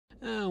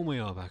And we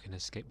are back in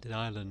Escape the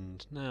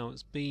Island. Now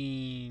it's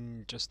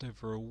been just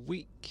over a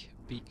week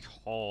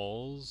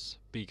because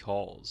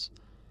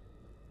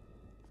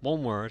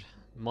one word,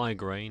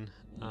 migraine,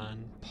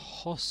 and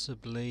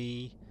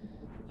possibly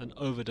an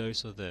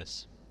overdose of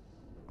this.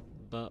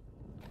 But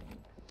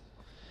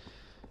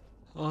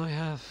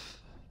I'm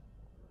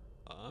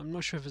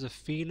not sure if it's a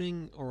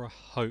feeling or a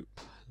hope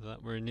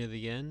that we're near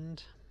the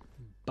end,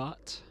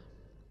 but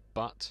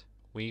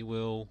we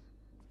will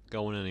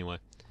go on anyway.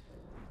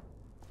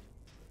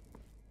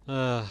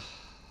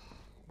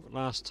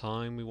 Last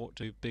time we walked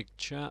to Big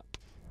Chap.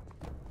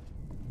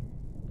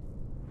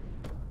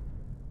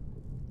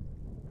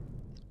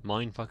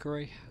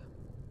 Mindfuckery. Hit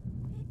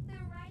the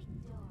right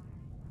door.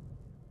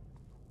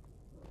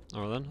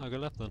 Alright then, I'll go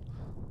left then.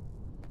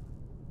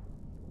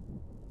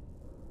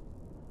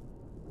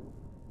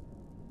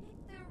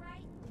 Hit the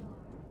right door.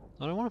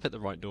 I don't want to hit the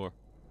right door.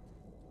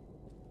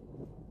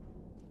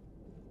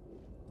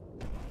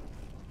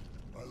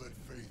 I let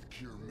faith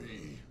cure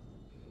me.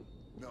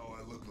 Now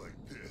I look like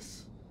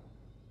this.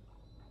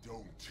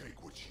 Don't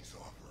take what she's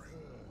offering.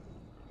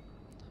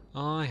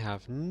 I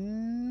have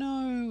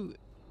no...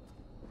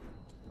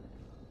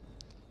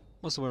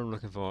 What's the word I'm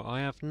looking for?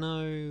 I have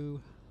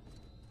no...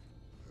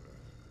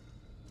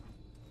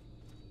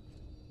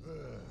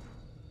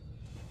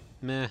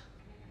 Meh.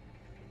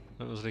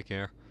 Don't really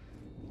care.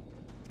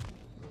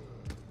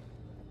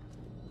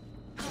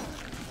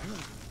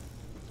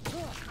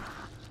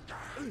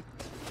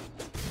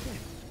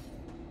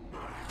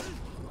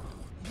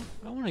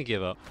 I want to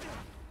give up.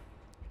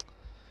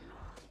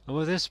 And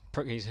with this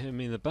prick, he's hitting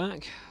me in the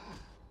back.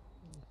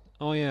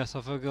 Oh yes,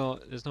 I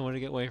forgot. There's nowhere to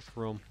get away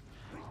from.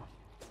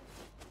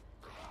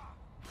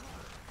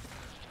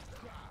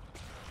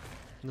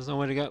 There's no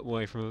way to get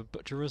away from a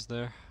butcher, is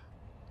there?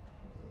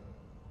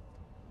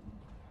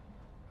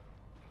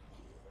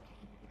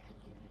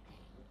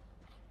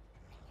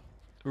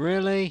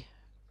 Really?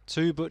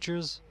 2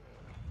 butchers?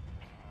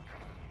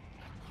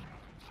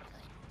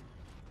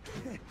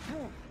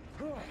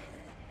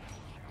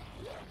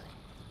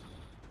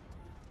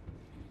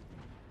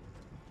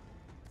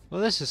 Well,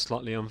 this is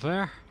slightly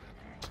unfair.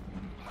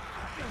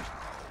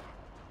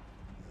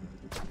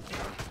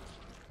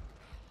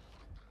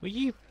 Will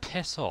you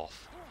piss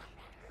off?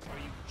 Are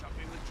you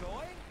jumping with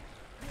joy?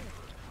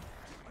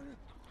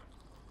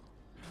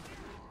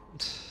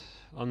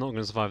 I'm not going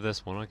to survive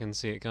this one, I can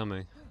see it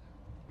coming.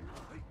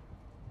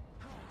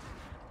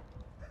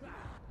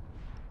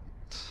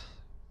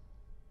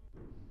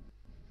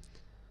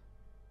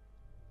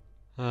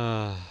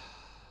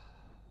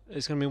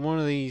 It's going to be one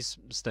of these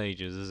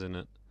stages, isn't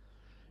it?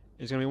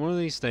 It's going to be one of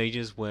these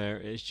stages where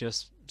it's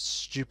just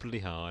stupidly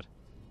hard.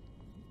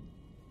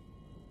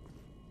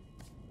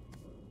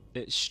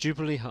 It's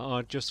stupidly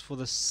hard just for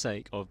the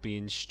sake of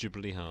being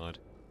stupidly hard.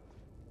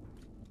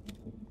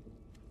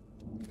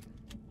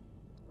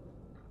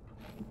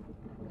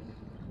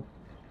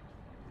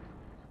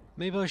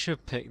 Maybe I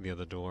should pick the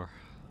other door.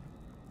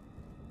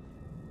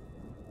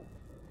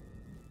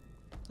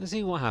 Let's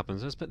see what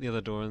happens. Let's pick the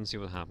other door and see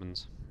what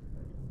happens.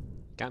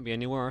 Can't be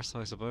any worse,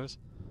 I suppose.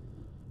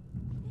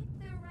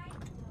 Hit the right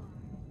door.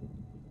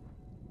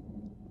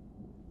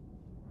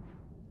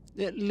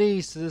 It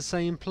leads to the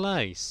same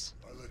place.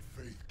 I let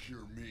faith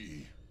cure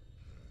me.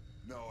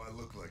 Now I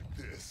look like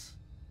this.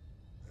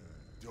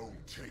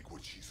 Don't take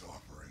what she's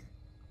offering.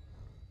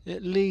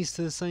 It leads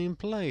to the same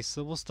place,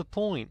 so what's the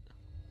point?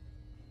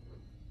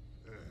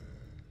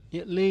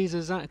 It leads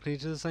exactly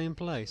to the same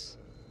place.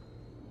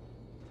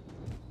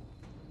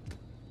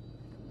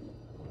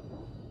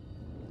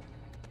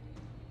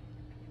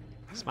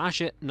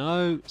 Smash it!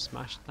 No!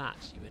 Smash that,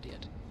 you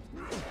idiot.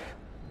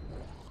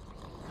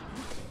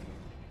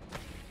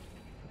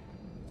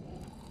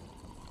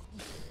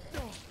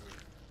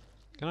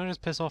 Can I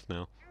just piss off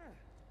now?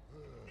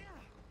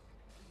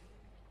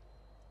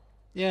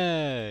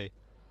 Yay!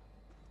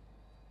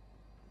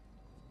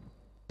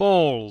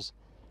 Balls!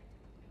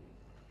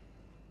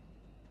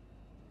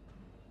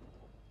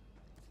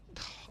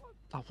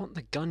 I want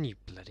the gun, you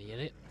bloody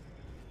idiot.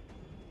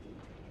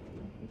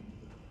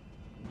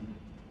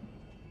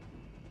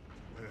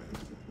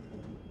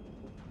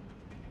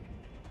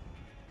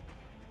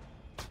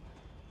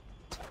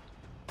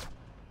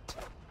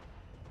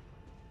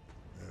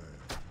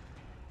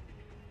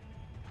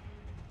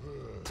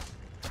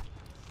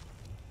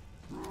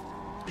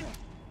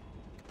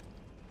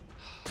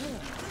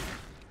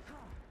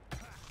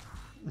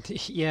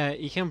 Yeah,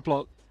 he can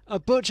block. A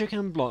butcher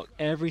can block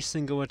every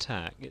single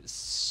attack. It's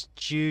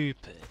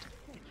stupid.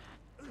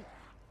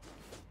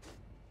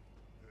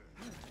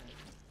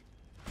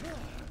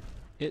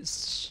 It's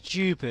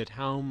stupid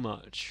how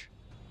much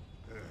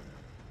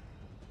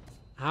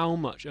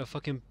a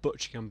fucking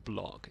butcher can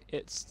block.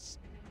 It's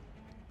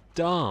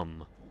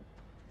dumb.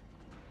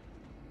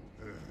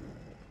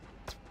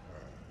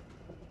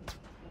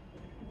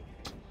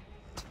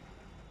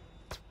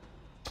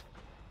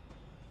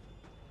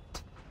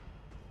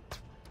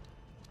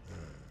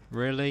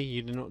 Really?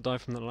 You did not die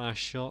from that last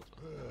shot?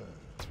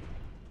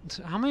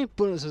 How many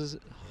bullets is...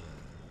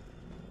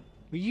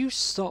 Will you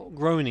stop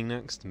groaning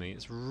next to me?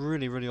 It's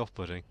really, really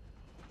off-putting.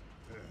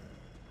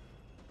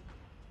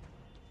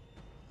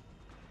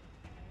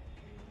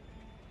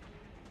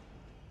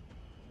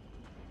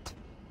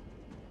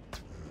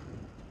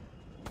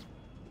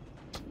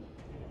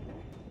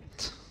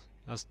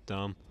 That's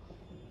dumb.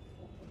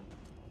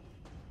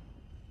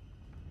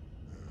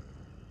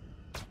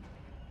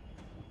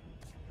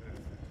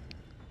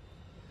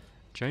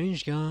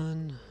 Change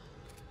gun.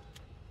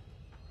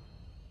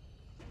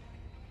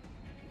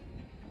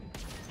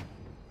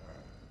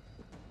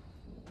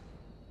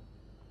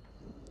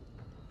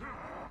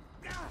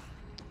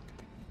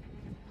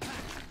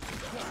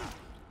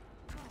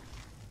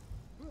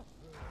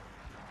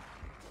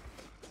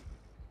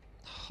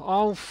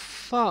 Oh,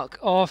 fuck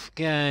off,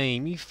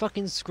 game. You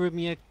fucking screwed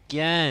me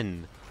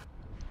again.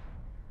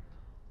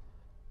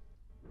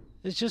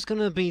 It's just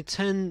gonna be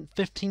 10,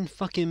 15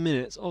 fucking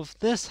minutes of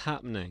this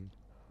happening.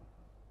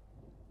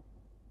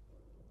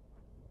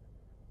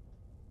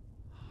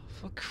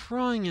 For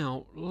crying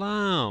out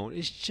loud.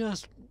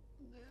 It's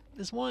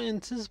what I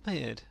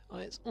anticipated.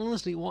 It's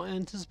honestly what I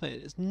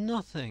anticipated. It's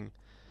nothing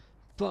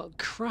but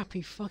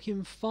crappy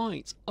fucking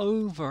fights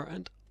over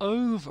and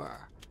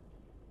over.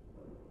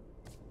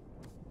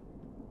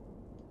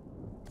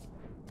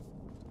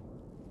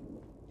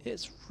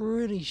 It's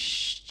really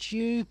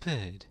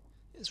stupid.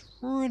 It's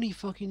really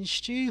fucking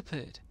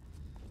stupid.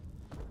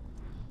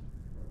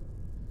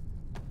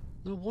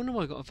 No wonder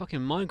I got a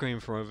fucking migraine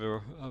for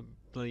over a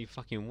bloody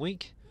fucking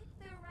week. Pick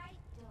the right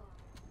door.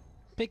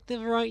 Pick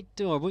the right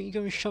door. Won't you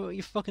go and shove it up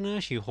your fucking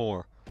ass, you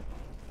whore?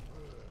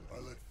 I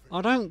let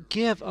I don't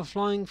give a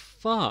flying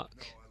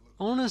fuck.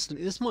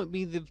 Honestly, this might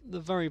be the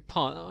very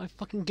part that I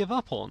fucking give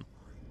up on.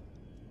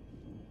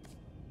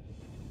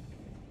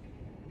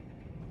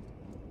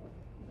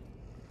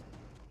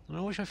 And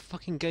I wish I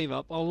fucking gave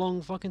up a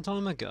long fucking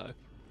time ago.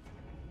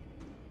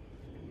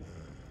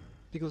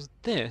 Because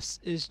this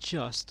is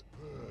just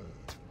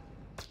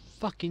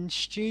fucking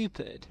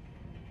stupid.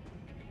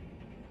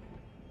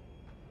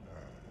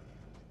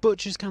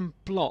 Butchers can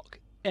block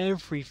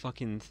every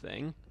fucking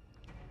thing.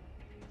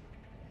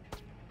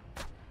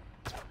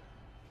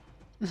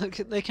 Look,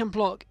 they can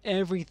block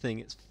everything.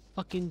 It's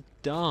fucking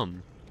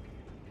dumb.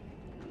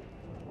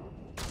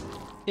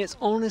 It's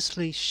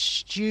honestly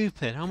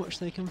stupid how much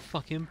they can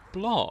fucking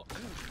block.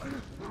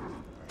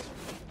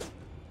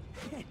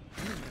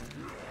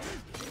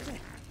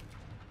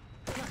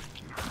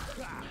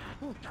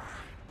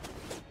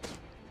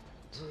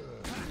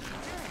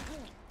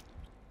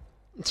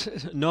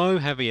 No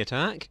heavy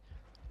attack.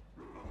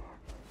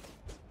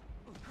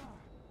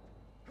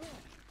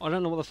 I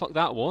don't know what the fuck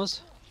that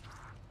was.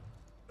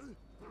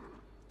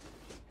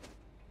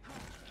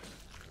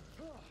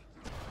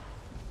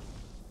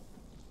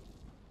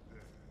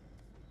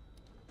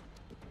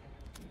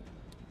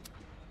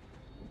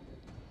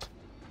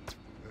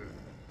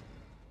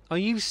 Are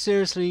you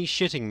seriously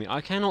shitting me?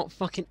 I cannot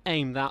fucking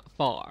aim that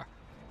far.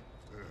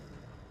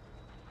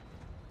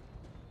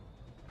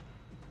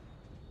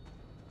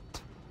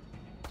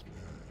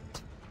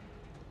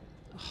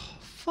 Oh,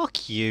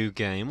 fuck you,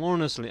 game.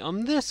 Honestly,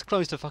 I'm this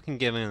close to fucking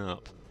giving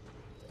up.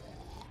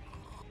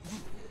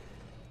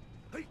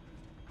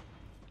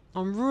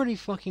 I'm really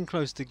fucking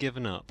close to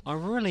giving up. I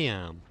really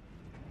am.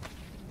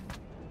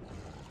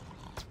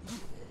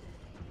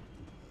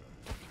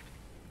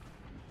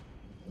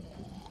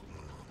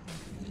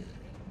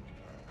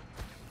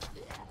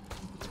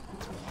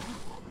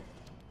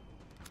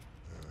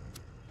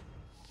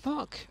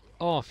 Fuck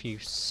off, you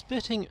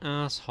spitting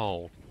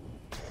asshole.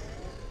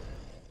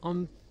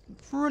 I'm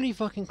really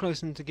fucking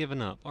close to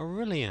giving up. I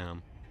really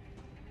am.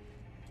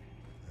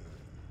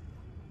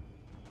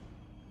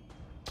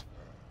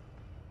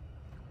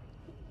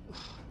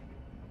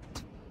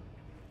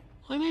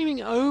 I'm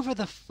aiming over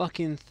the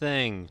fucking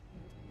thing.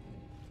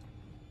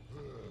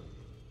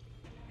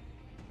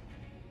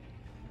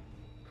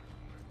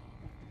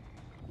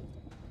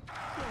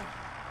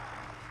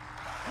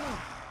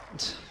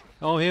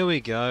 Oh, here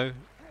we go.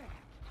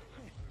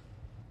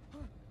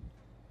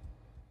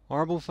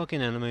 Horrible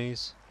fucking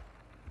enemies.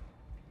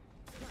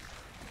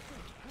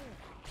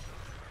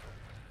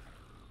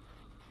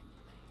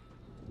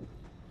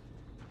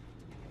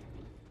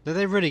 Did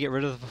they really get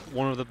rid of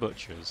one of the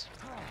butchers?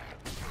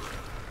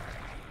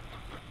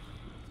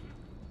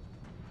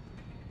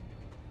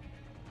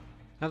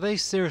 Have they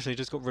seriously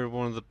just got rid of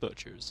one of the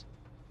butchers?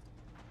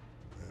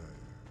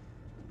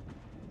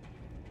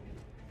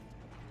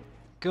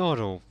 God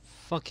oh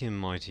fucking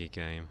mighty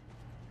game.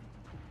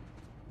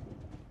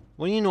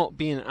 When you're not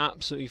being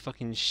absolutely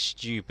fucking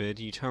stupid,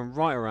 you turn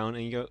right around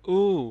and you go,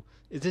 ooh,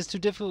 is this too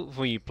difficult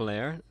for you,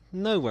 player?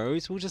 No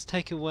worries, we'll just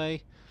take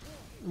away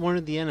one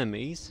of the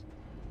enemies.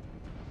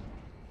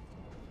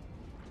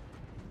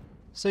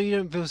 So you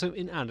don't feel so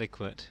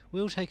inadequate.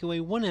 We'll take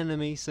away one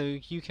enemy so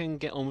you can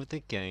get on with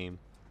the game.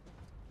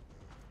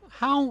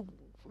 How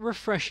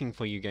refreshing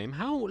for you, game.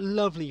 How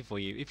lovely for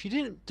you. If you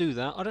didn't do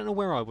that, I don't know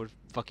where I would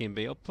fucking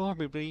be. I'd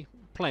probably be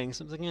playing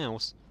something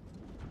else.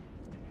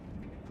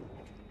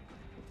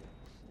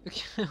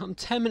 I'm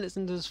 10 minutes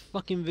into this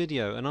fucking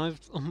video and I've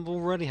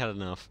already had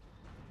enough.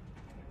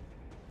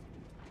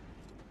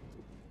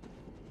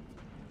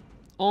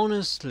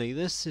 Honestly,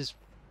 this is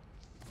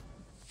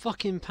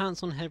fucking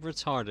pants on head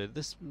retarded.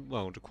 This,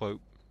 well, to quote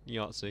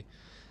Yahtzee,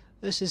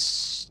 this is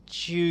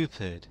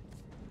stupid.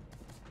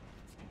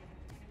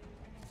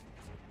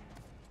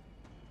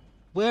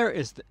 Where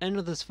is the end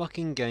of this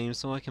fucking game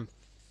so I can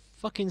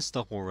fucking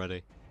stop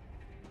already?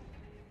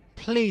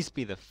 Please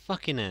be the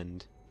fucking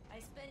end. I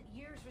spent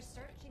years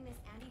researching this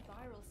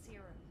antiviral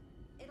serum.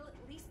 It'll at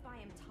least buy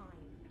him time.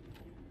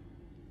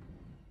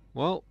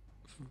 Well,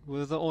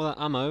 with all that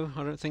ammo,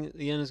 I don't think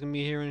the end is going to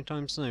be here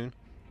anytime soon.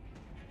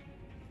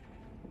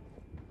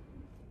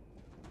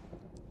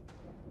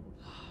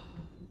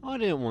 I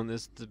didn't want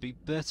this to be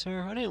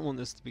bitter. I didn't want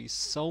this to be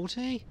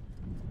salty.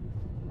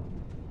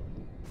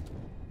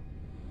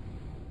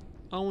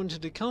 I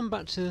wanted to come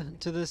back to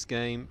this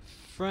game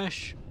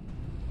fresh.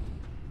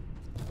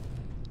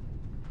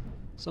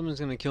 Someone's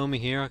going to kill me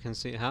here. I can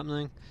see it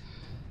happening.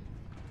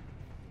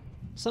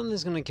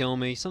 Something's going to kill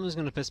me. Something's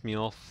going to piss me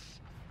off.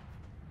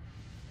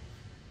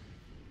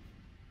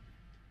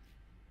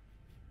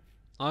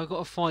 I've got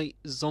to fight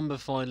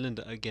zombified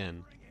Linda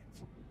again.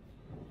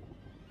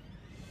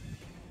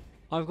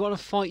 I've got to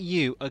fight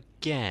you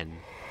again.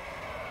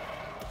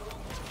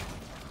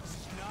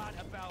 It's not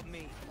about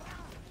me.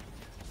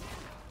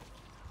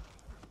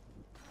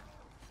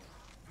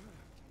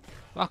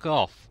 Fuck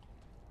off.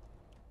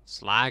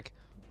 Slag.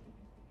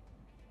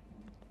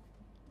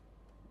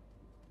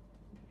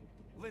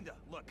 Linda,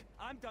 look,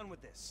 I'm done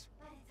with this.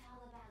 But it's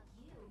all about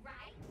you,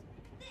 right?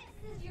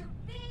 This is your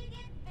big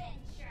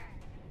adventure.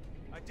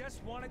 I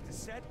just wanted to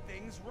set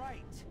things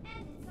right.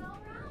 And it's all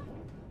right.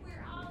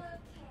 We're all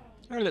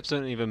okay. Her lips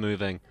aren't even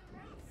moving.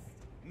 Rest.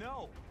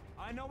 No,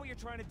 I know what you're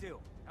trying to do.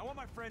 I want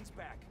my friends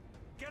back.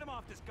 Get them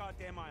off this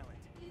goddamn island.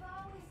 We've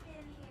always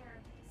been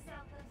here.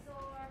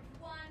 Self-absorbed,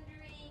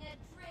 wandering,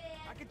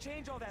 adrift. I can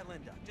change all that,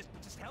 Linda.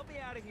 Just help me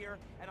out of here,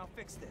 and I'll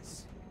fix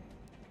this.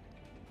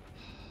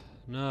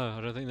 No,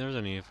 I don't think there's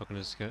any fucking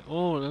escape.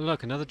 Oh,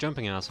 look, another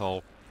jumping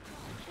asshole.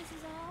 This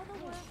is all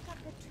the work of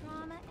the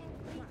trauma and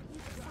grief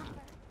you've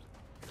suffered.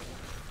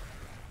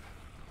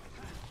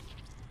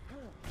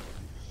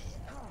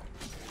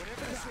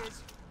 Whatever this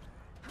is,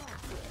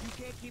 you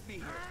can't keep me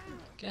here.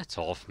 Get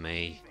off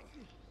me.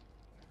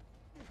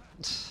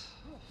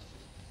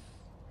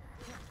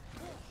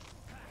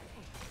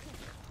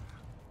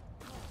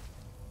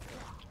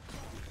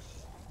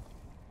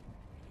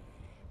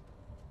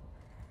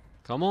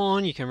 Come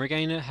on, you can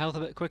regain your health a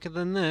bit quicker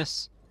than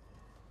this.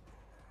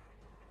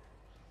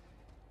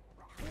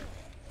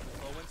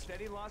 Slow and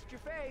steady, lost your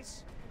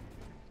face.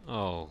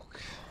 Oh.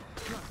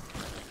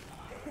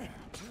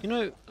 You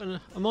know,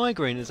 a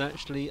migraine is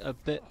actually a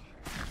bit...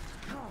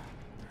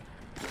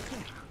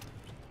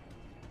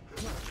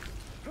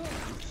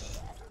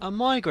 A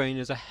migraine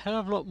is a hell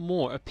of a lot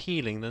more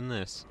appealing than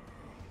this.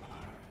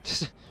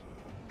 Just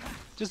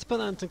to put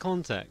that into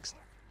context.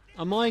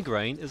 A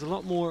migraine is a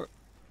lot more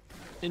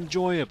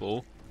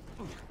enjoyable.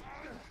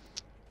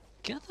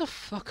 Get the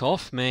fuck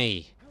off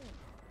me.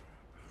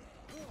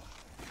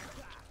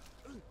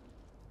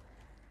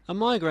 A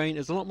migraine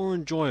is a lot more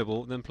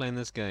enjoyable than playing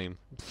this game.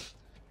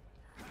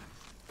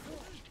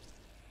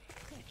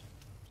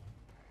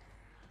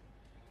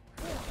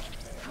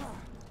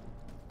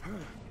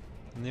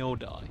 And they all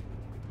die.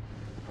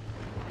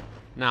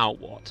 Now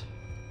what?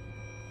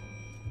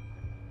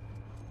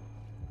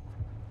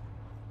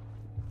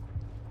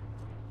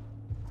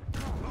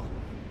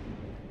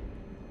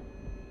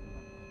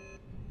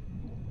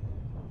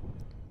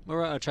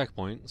 We're at a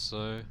checkpoint,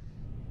 so...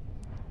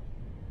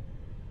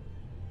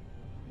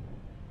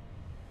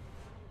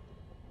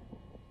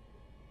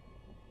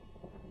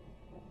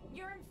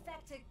 You're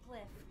infected,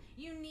 Cliff.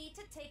 You need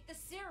to take the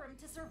serum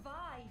to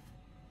survive.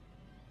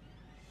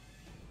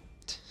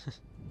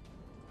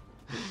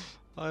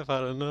 I've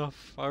had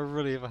enough. I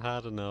really have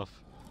had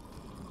enough.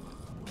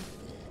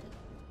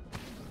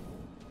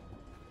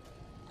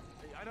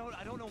 I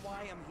don't know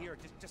why I'm here.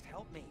 Just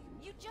help me.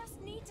 You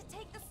just need to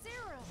take the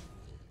serum.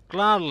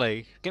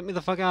 Gladly. Get me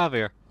the fuck out of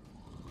here.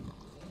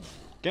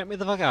 Get me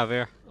the fuck out of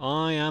here.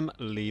 I am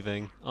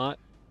leaving.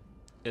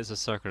 It's a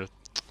circuit.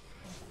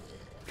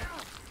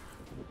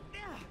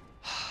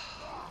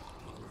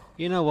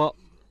 You know what?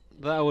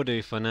 That will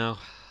do for now.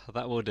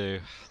 That will do.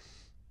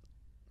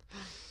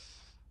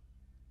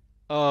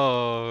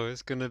 Oh,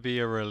 it's gonna be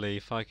a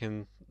relief.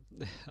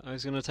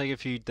 It's gonna take a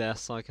few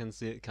deaths, I can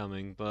see it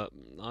coming, but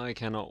I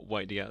cannot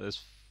wait to get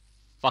this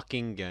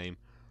fucking game.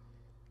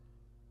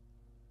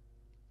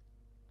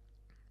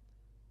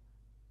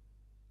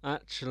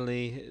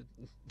 Actually,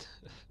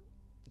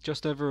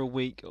 just over a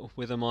week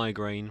with a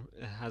migraine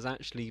has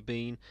actually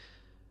been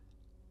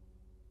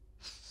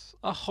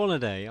a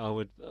holiday,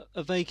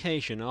 a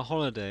vacation, a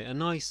holiday, a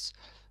nice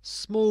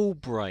small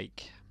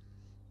break.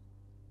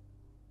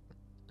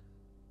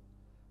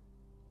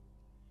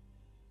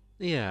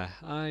 Yeah,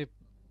 a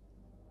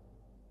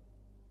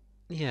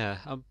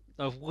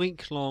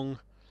week-long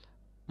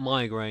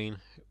migraine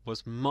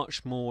was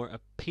much more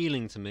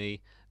appealing to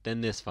me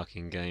than this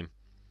fucking game.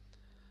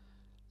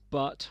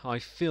 But I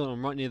feel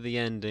I'm right to the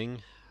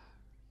ending,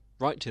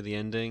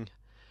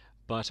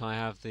 but I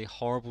have the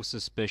horrible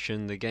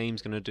suspicion the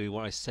game's going to do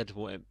what I said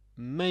what it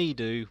may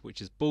do,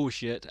 which is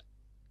bullshit,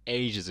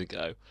 ages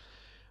ago.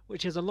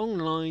 Which is along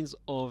the lines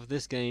of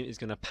this game is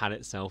going to pad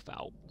itself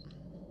out.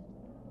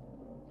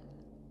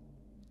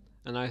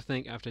 And I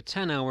think after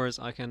 10 hours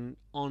I can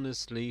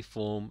honestly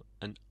form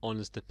an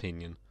honest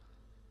opinion.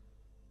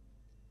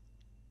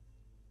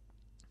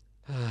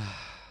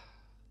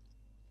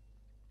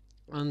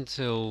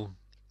 Until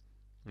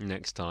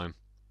next time.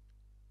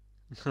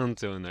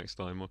 Until next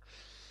time,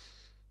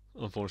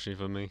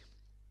 unfortunately for me.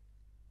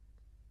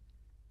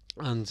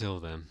 Until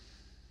then.